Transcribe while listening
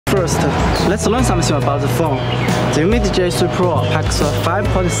First, let's learn something about the phone. The UMIDIGI A3 Pro packs a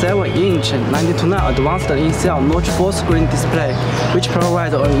 5.7-inch 9:9 advanced in-cell notch full-screen display, which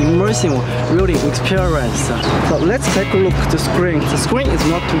provides an immersive viewing experience. So let's take a look at the screen. The screen is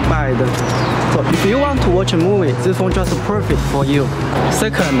not too bad. So if you want to watch a movie, this phone is just perfect for you.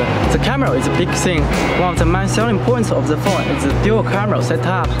 Second, the camera is a big thing. One of the main selling points of the phone is the dual camera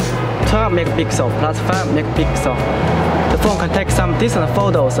setup, 12 megapixel plus 5 megapixel. The phone can take some decent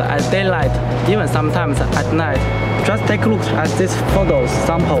photos at daylight, even sometimes at night. Just take a look at these photos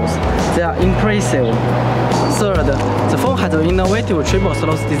samples. They are impressive. Third, the phone has an innovative triple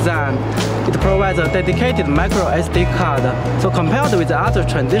slot design. It provides a dedicated micro SD card. So compared with other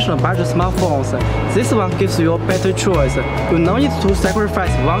traditional budget smartphones, this one gives you a better choice. You no need to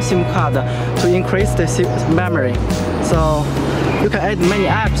sacrifice one SIM card to increase the memory. So you can add many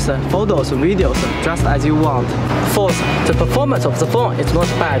apps, photos, videos, just as you want. Fourth, the performance of the phone is not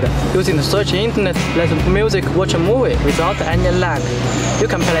bad. Using the search internet, listen to music, watch a movie without any lag. You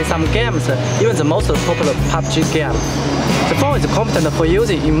can play some games, even the most popular PUBG game. The phone is competent for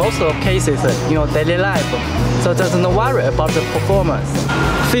using in most of cases in your daily life, so there's no worry about the performance.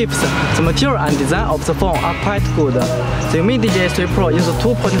 Fifth, the material and design of the phone are quite good. The UMIDIGI A3 Pro uses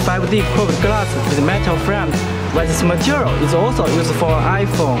 2.5D curved glass with metal frame, but this material is also used for an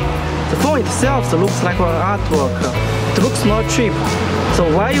iPhone. The phone itself looks like an artwork. It looks more cheap, so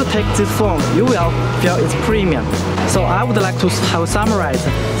while you take this phone, you will feel its premium. So I would like to have summarized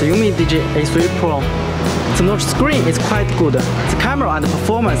the UMIDIGI A3 Pro. The notch screen is quite good. The camera and the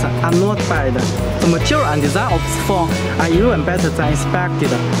performance are not bad. The material and design of this phone are even better than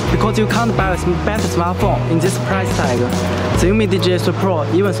expected, because you can't buy a better smartphone in this price tag. The UMIDIGI A3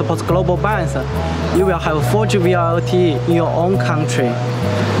 Pro even supports global bands. You will have 4G via LTE in your own country.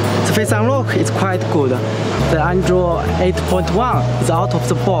 The face unlock is quite good. The Android 8.1 is out of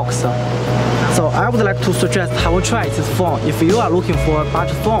the box. So I would like to suggest have a try this phone if you are looking for a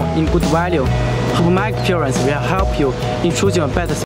budget phone in good value. Hope my experience will help you in choosing a better